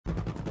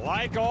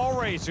Like all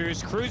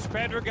racers, Cruz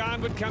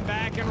Pedregon would come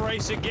back and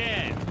race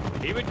again.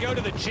 He would go to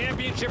the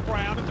championship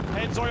round at the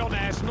Penzoil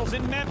Nationals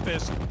in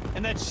Memphis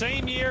in that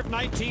same year of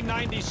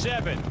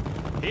 1997.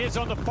 He is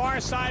on the far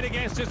side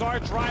against his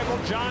arch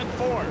rival, John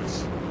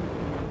Force.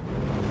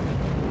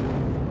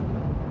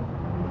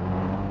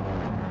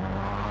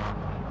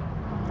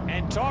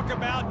 And talk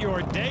about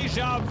your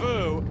deja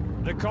vu.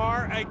 The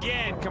car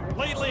again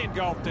completely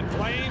engulfed in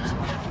flames,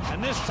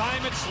 and this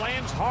time it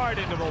slams hard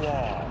into the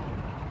wall.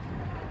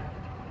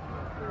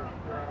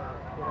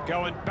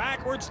 Going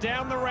backwards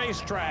down the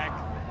racetrack,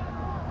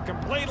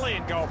 completely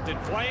engulfed in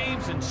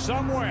flames, and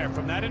somewhere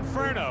from that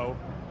inferno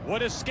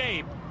would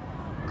escape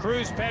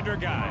Cruz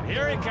Pedregon.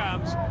 Here he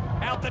comes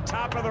out the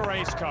top of the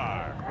race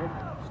car.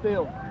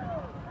 Still.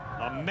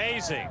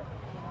 Amazing.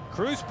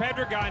 Cruz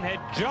Pedregon had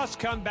just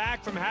come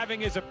back from having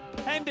his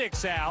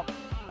appendix out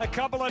a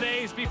couple of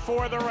days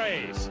before the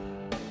race.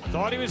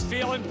 Thought he was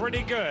feeling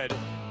pretty good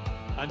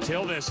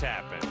until this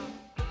happened.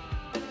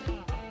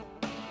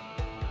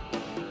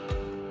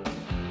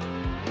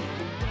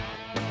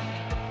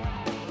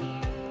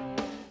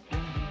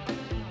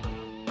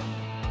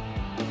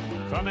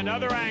 From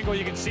another angle,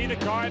 you can see the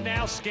car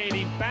now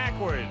skating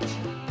backwards.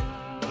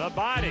 The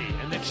body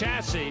and the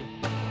chassis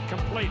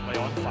completely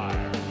on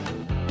fire.